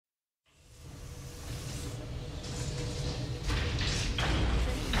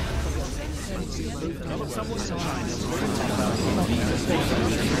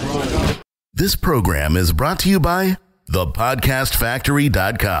This program is brought to you by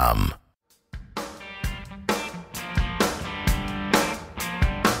thepodcastfactory.com.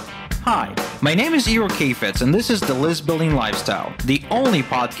 Hi, my name is Igor Kheifets, and this is The List Building Lifestyle, the only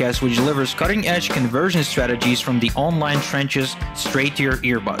podcast which delivers cutting-edge conversion strategies from the online trenches straight to your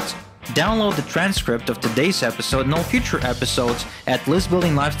earbuds. Download the transcript of today's episode and all future episodes at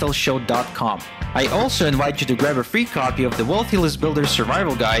listbuildinglifestyleshow.com. I also invite you to grab a free copy of the Wealthy List Builder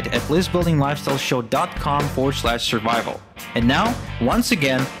Survival Guide at listbuildinglifestyleshow.com/survival. And now, once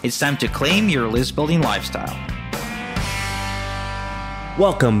again, it's time to claim your list building lifestyle.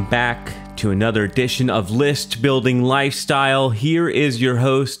 Welcome back to another edition of List Building Lifestyle. Here is your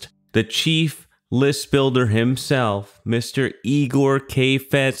host, the chief list builder himself, Mr. Igor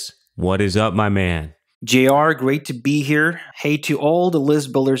Kheifets. What is up, my man? JR, great to be here. Hey, to all the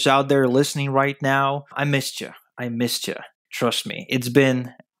list builders out there listening right now, I missed you. Trust me. It's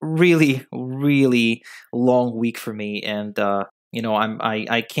been really long week for me, and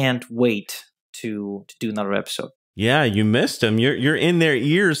I can't wait to do another episode. Yeah, you missed them. You're in their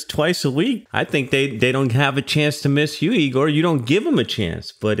ears twice a week. I think they don't have a chance to miss you, Igor. You don't give them a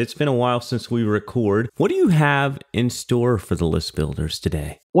chance, but it's been a while since we record. What do you have in store for the list builders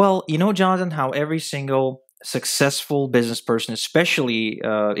today? Well, you know, Jonathan, how every single successful business person, especially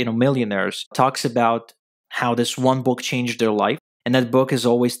millionaires, talks about how this one book changed their life, and that book is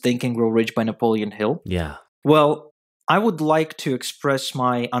always Think and Grow Rich by Napoleon Hill. Yeah. Well, I would like to express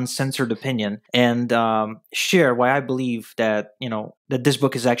my uncensored opinion and share why I believe that that this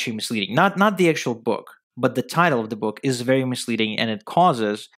book is actually misleading. Not the actual book, but the title of the book is very misleading, and it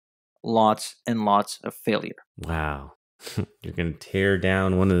causes lots and lots of failure. Wow. You're going to tear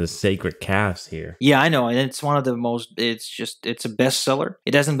down one of the sacred calves here. Yeah, I know. And it's one of the most, it's a bestseller.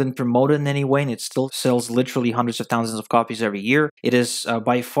 It hasn't been promoted in any way, and it still sells literally hundreds of thousands of copies every year. It is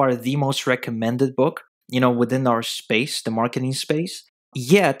by far the most recommended book, within our space, the marketing space.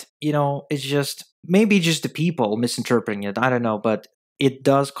 Yet, it's just maybe just the people misinterpreting it. I don't know, but it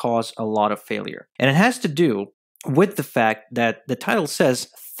does cause a lot of failure. And it has to do with the fact that the title says,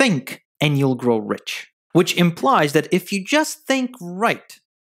 think and you'll grow rich, which implies that if you just think right,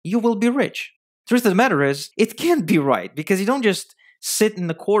 you will be rich. Truth of the matter is, it can't be right, because you don't just sit in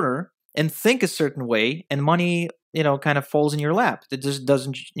the corner and think a certain way and money kind of falls in your lap. It just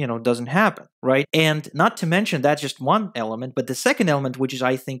doesn't happen, right? And not to mention, that's just one element, but the second element, which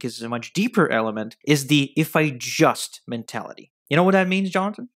I think is a much deeper element, is the if I just mentality. You know what that means,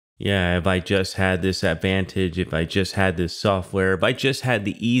 Jonathan? Yeah, if I just had this advantage, if I just had this software, if I just had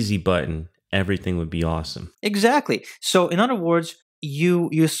the easy button, everything would be awesome. Exactly. So in other words,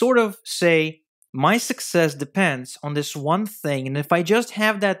 you sort of say, my success depends on this one thing, and if I just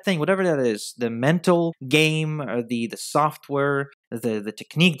have that thing, whatever that is, the mental game, or the software, the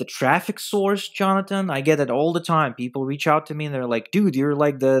technique, the traffic source, Jonathan, I get it all the time. People reach out to me and they're like, dude, you're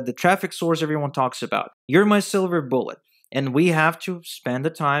like the traffic source everyone talks about. You're my silver bullet. And we have to spend the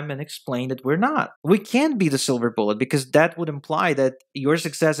time and explain that we're not. We can't be the silver bullet, because that would imply that your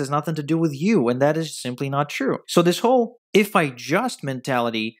success has nothing to do with you, and that is simply not true. So this whole if I just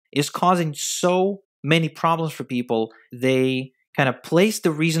mentality is causing so many problems for people. They kind of place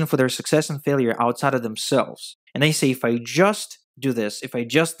the reason for their success and failure outside of themselves. And they say, if I just do this, if I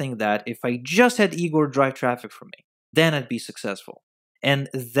just think that, if I just had Igor drive traffic for me, then I'd be successful. And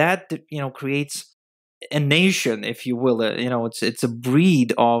that, creates a nation, if you will. It's a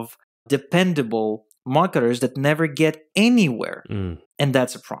breed of dependable marketers that never get anywhere. And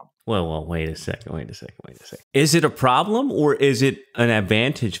that's a problem. Well, wait a second. Is it a problem, or is it an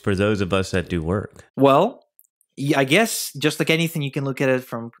advantage for those of us that do work? Well, I guess just like anything, you can look at it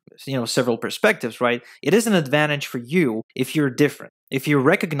from, several perspectives, right? It is an advantage for you if you're different, if you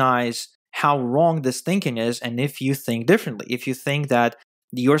recognize how wrong this thinking is, and if you think differently, if you think that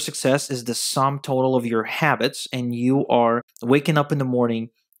your success is the sum total of your habits, and you are waking up in the morning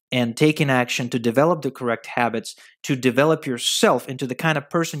and taking action to develop the correct habits, to develop yourself into the kind of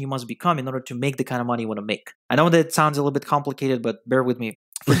person you must become in order to make the kind of money you want to make. I know that sounds a little bit complicated, but bear with me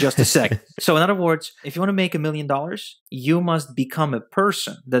for just a sec. So in other words, if you want to make $1 million, you must become a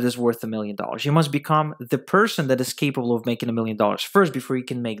person that is worth $1 million. You must become the person that is capable of making $1 million first before you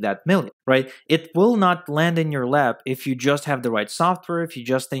can make that million, right? It will not land in your lap if you just have the right software, if you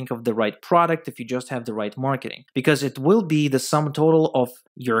just think of the right product, if you just have the right marketing, because it will be the sum total of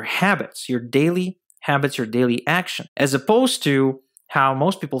your habits, your daily habits, your daily action, as opposed to how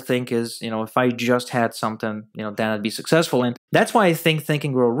most people think is, if I just had something, then I'd be successful. And that's why I think Think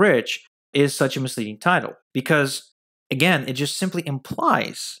and Grow Rich is such a misleading title. Because, again, it just simply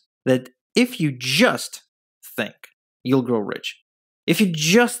implies that if you just think, you'll grow rich. If you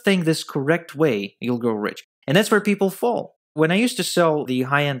just think this correct way, you'll grow rich. And that's where people fall. When I used to sell the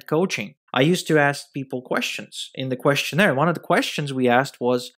high-end coaching, I used to ask people questions in the questionnaire. One of the questions we asked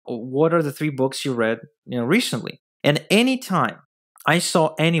was, what are the 3 books you read, recently? And anytime I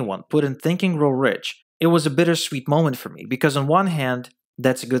saw anyone put in Think and Grow Rich, it was a bittersweet moment for me, because on one hand,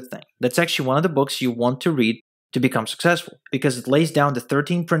 that's a good thing. That's actually one of the books you want to read to become successful, because it lays down the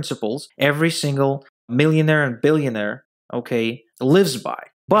 13 principles every single millionaire and billionaire, lives by.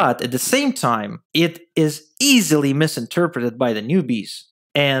 But at the same time, it is easily misinterpreted by the newbies.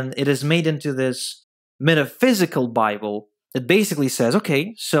 And it is made into this metaphysical Bible that basically says,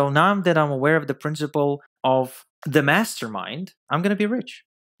 okay, so now that I'm aware of the principle of the mastermind, I'm going to be rich.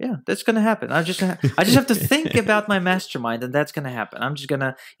 Yeah, that's going to happen. I just have to think about my mastermind, and that's going to happen. I'm just going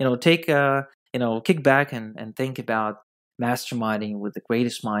to, kick back and think about masterminding with the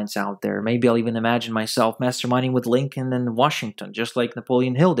greatest minds out there. Maybe I'll even imagine myself masterminding with Lincoln and Washington, just like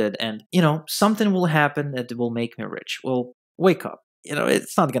Napoleon Hill did. And, something will happen that will make me rich. Well, wake up.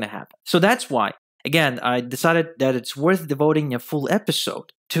 It's not going to happen. So that's why, again, I decided that it's worth devoting a full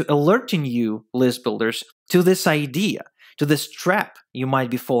episode to alerting you, list builders, to this idea, to this trap you might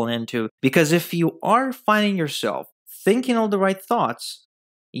be falling into. Because if you are finding yourself thinking all the right thoughts,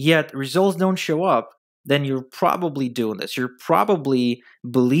 yet results don't show up, then you're probably doing this. You're probably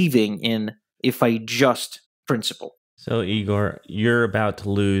believing in if I just principle. So, Igor, you're about to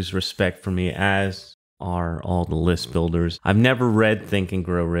lose respect for me, as are all the list builders. I've never read Think and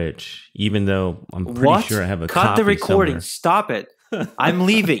Grow Rich, even though I'm pretty sure I have a copy Cut the recording. somewhere. Stop it. I'm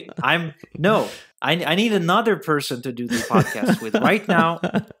leaving. I need another person to do the podcast with. Right now,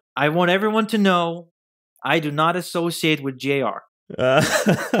 I want everyone to know I do not associate with JR.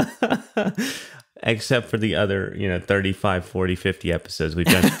 Except for the other, 35, 40, 50 episodes we've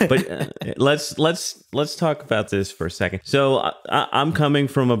done. But let's talk about this for a second. So I'm coming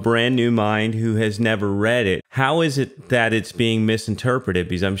from a brand new mind who has never read it. How is it that it's being misinterpreted?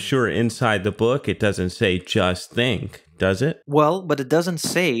 Because I'm sure inside the book it doesn't say just think, does it? Well, but it doesn't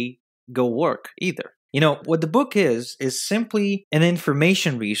say go work either. What the book is simply an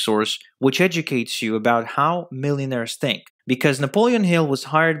information resource which educates you about how millionaires think. Because Napoleon Hill was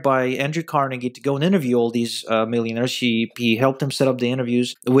hired by Andrew Carnegie to go and interview all these millionaires. He helped him set up the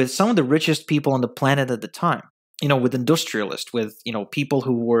interviews with some of the richest people on the planet at the time. With industrialists, with, people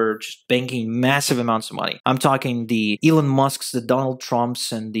who were just banking massive amounts of money. I'm talking the Elon Musks, the Donald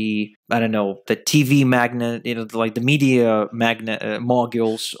Trumps, and the TV magnate, like the media magnate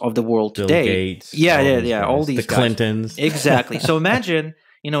moguls of the world Bill today. Gates, All these the guys. Clintons. Exactly. So imagine,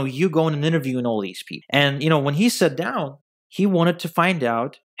 you going and interviewing all these people. And, when he sat down, he wanted to find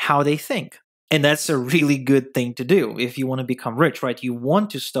out how they think. And that's a really good thing to do if you want to become rich, right? You want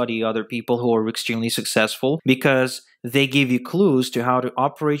to study other people who are extremely successful because they give you clues to how to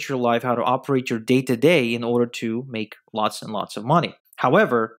operate your life, how to operate your day-to-day in order to make lots and lots of money.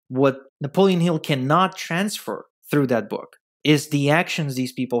 However, what Napoleon Hill cannot transfer through that book is the actions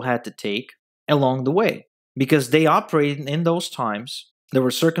these people had to take along the way, because they operated in those times. There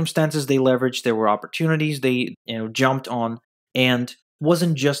were circumstances they leveraged, there were opportunities they jumped on, and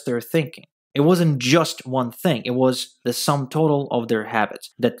wasn't just their thinking. It wasn't just one thing. It was the sum total of their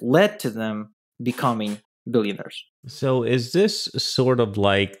habits that led to them becoming billionaires. So is this sort of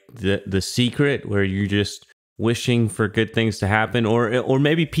like the secret, where you're just wishing for good things to happen, or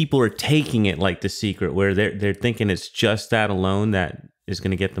maybe people are taking it like The Secret, where they're thinking it's just that alone that is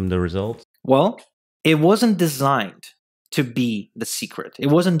going to get them the results? Well, it wasn't designed to be The Secret. It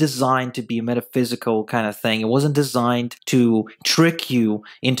wasn't designed to be a metaphysical kind of thing. It wasn't designed to trick you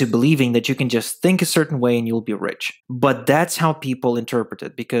into believing that you can just think a certain way and you'll be rich. But that's how people interpret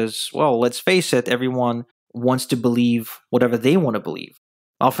it, because, well, let's face it, everyone wants to believe whatever they want to believe.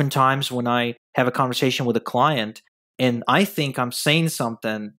 Oftentimes when I have a conversation with a client and I think I'm saying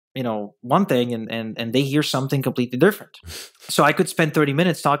something, one thing, and they hear something completely different. So I could spend 30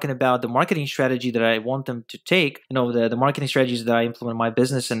 minutes talking about the marketing strategy that I want them to take, the marketing strategies that I implement in my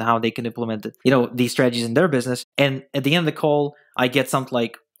business and how they can implement, these strategies in their business. And at the end of the call, I get something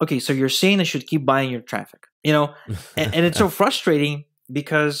like, okay, so you're saying I should keep buying your traffic, and it's so frustrating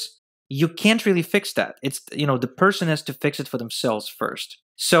because you can't really fix that. It's, the person has to fix it for themselves first.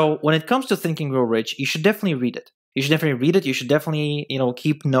 So when it comes to Think and Grow Rich, you should definitely read it. You should definitely read it. You should definitely,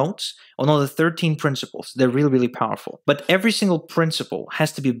 keep notes on all the 13 principles. They're really, really powerful. But every single principle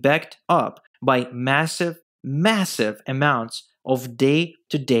has to be backed up by massive, massive amounts of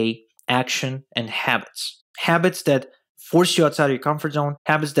day-to-day action and habits. Habits that force you outside of your comfort zone,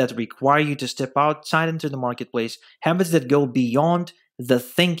 habits that require you to step outside into the marketplace, habits that go beyond the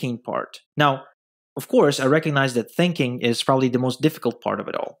thinking part. Now, of course, I recognize that thinking is probably the most difficult part of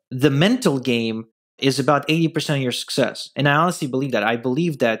it all. The mental game is about 80% of your success. And I honestly believe that. I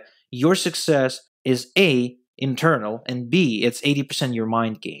believe that your success is A, internal, and B, it's 80% your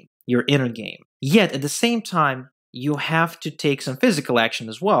mind game, your inner game. Yet at the same time, you have to take some physical action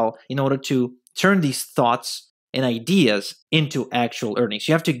as well in order to turn these thoughts and ideas into actual earnings.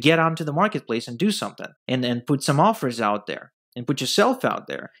 You have to get onto the marketplace and do something and put some offers out there and put yourself out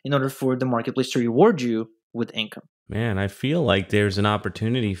there in order for the marketplace to reward you with income. Man, I feel like there's an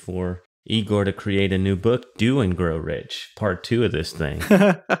opportunity for Igor to create a new book, Do and Grow Rich, part 2 of this thing.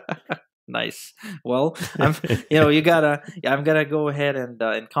 Nice. Well, I'm gonna go ahead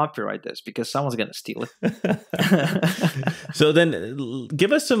and copyright this because someone's gonna steal it. So then,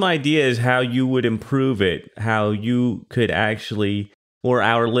 give us some ideas how you would improve it, how you could actually, or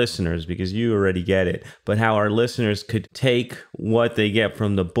our listeners, because you already get it, but how our listeners could take what they get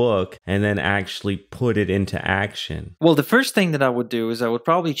from the book and then actually put it into action. Well, the first thing that I would do is I would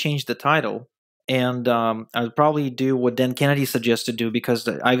probably change the title. And I would probably do what Dan Kennedy suggested do, because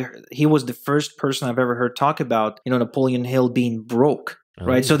he was the first person I've ever heard talk about, Napoleon Hill being broke,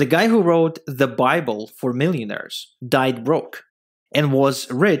 right? So the guy who wrote the Bible for millionaires died broke and was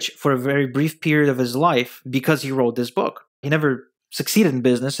rich for a very brief period of his life because he wrote this book. He never succeeded in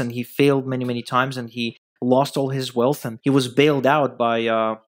business, and he failed many, many times, and he lost all his wealth, and he was bailed out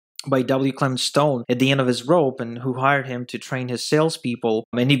by W. Clement Stone at the end of his rope, and who hired him to train his salespeople.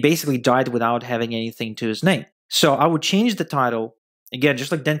 And he basically died without having anything to his name. So I would change the title, again,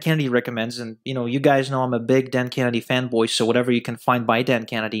 just like Dan Kennedy recommends. And, you guys know I'm a big Dan Kennedy fanboy, so whatever you can find by Dan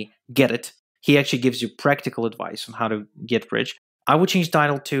Kennedy, get it. He actually gives you practical advice on how to get rich. I would change the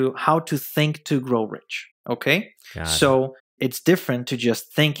title to How to Think to Grow Rich, okay? So it's different to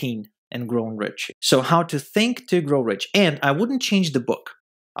just thinking and growing rich. So How to Think to Grow Rich. And I wouldn't change the book.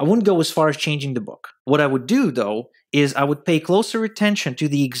 I wouldn't go as far as changing the book. What I would do, though, is I would pay closer attention to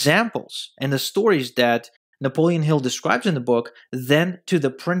the examples and the stories that Napoleon Hill describes in the book than to the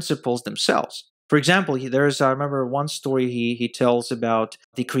principles themselves. For example, I remember one story he tells about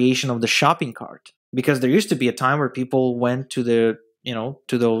the creation of the shopping cart, because there used to be a time where people went to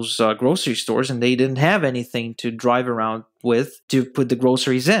those grocery stores and they didn't have anything to drive around with to put the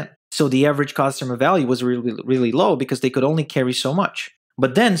groceries in. So the average customer value was really, really low because they could only carry so much.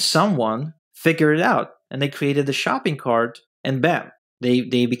 But then someone figured it out and they created the shopping cart, and bam, they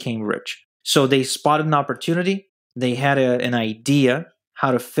became rich. So they spotted an opportunity. They had an idea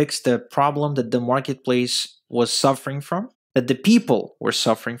how to fix the problem that the marketplace was suffering from, that the people were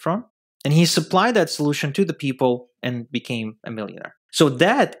suffering from. And he supplied that solution to the people and became a millionaire. So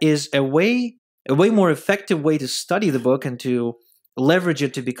that is a way more effective way to study the book and to leverage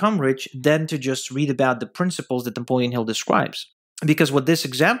it to become rich than to just read about the principles that Napoleon Hill describes. Because what this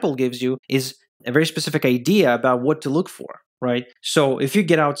example gives you is a very specific idea about what to look for, right? So if you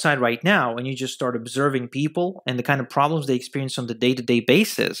get outside right now and you just start observing people and the kind of problems they experience on the day-to-day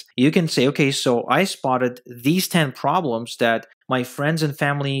basis, you can say, okay, so I spotted these 10 problems that my friends and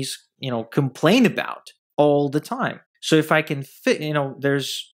families, complain about all the time. So if I can fit,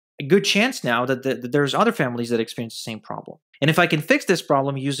 there's a good chance now that there's other families that experience the same problem. And if I can fix this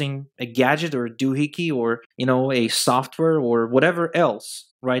problem using a gadget or a doohickey or, a software or whatever else,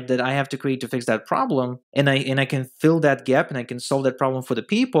 right, that I have to create to fix that problem, and I can fill that gap and I can solve that problem for the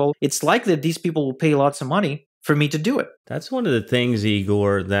people, it's likely that these people will pay lots of money for me to do it. That's one of the things,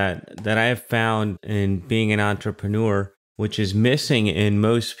 Igor, that I have found in being an entrepreneur, which is missing in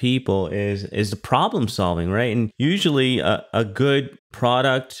most people, is the problem solving, right? And usually a good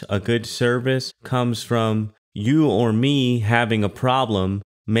product, a good service comes from you or me having a problem,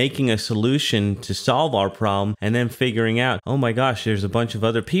 making a solution to solve our problem, and then figuring out, oh my gosh, there's a bunch of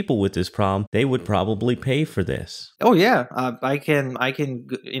other people with this problem. They would probably pay for this. Oh yeah, I can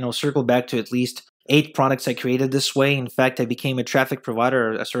circle back to at least 8 products I created this way. In fact, I became a traffic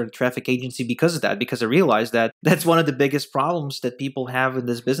provider. I started a traffic agency because of that, because I realized that that's one of the biggest problems that people have in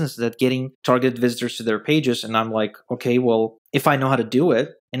this business, that getting targeted visitors to their pages. And I'm like, okay, well, if I know how to do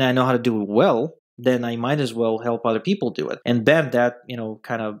it and I know how to do it well, then I might as well help other people do it. And then that,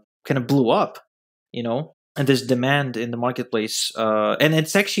 kind of blew up, and there's demand in the marketplace. And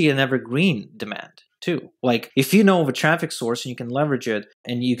it's actually an evergreen demand too. Like if you know of a traffic source and you can leverage it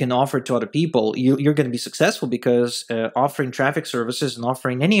and you can offer it to other people, you're going to be successful, because offering traffic services and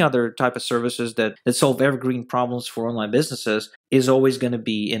offering any other type of services that solve evergreen problems for online businesses is always going to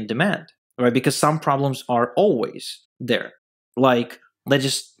be in demand, right? Because some problems are always there. Like let's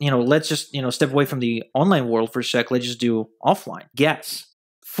just step away from the online world for a sec. Let's just do offline. Gas,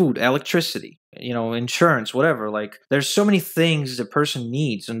 food, electricity, insurance, whatever. Like, there's so many things a person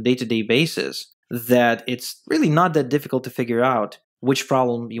needs on a day-to-day basis that it's really not that difficult to figure out which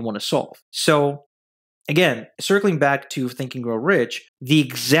problem you want to solve. So again, circling back to Think and Grow Rich, the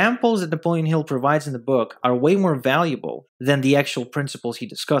examples that Napoleon Hill provides in the book are way more valuable than the actual principles he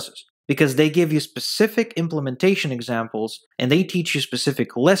discusses, because they give you specific implementation examples and they teach you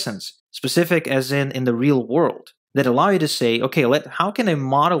specific lessons, specific as in the real world, that allow you to say, okay, how can I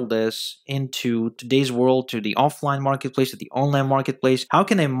model this into today's world, to the offline marketplace, to the online marketplace? How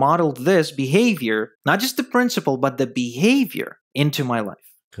can I model this behavior, not just the principle, but the behavior into my life?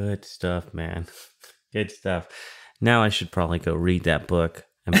 Good stuff, man. Good stuff. Now I should probably go read that book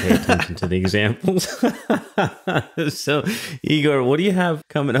and pay attention to the examples. So, Igor, what do you have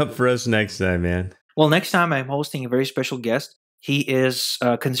coming up for us next time, man? Well, next time I'm hosting a very special guest. He is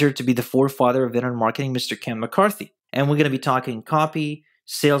considered to be the forefather of internet marketing, Mr. Ken McCarthy. And we're going to be talking copy,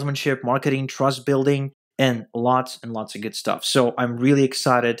 salesmanship, marketing, trust building, and lots of good stuff. So I'm really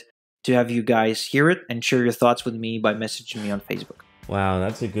excited to have you guys hear it and share your thoughts with me by messaging me on Facebook. Wow,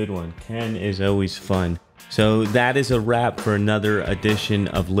 that's a good one. Ken is always fun. So that is a wrap for another edition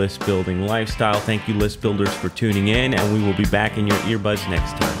of List Building Lifestyle. Thank you, list builders, for tuning in, and we will be back in your earbuds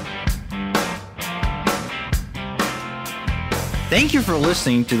next time. Thank you for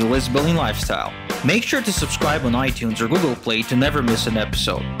listening to the List Building Lifestyle. Make sure to subscribe on iTunes or Google Play to never miss an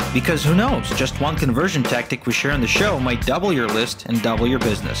episode. Because who knows, just one conversion tactic we share on the show might double your list and double your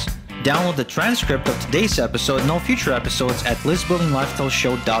business. Download the transcript of today's episode and all future episodes at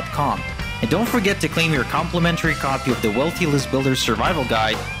listbuildinglifestyleshow.com. And don't forget to claim your complimentary copy of the Wealthy List Builder Survival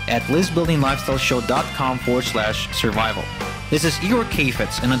Guide at listbuildinglifestyleshow.com/survival. This is Igor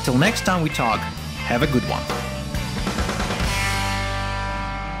Kheifets, and until next time we talk, have a good one.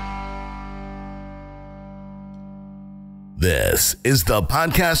 This is the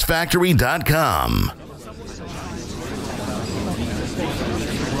podcastfactory.com.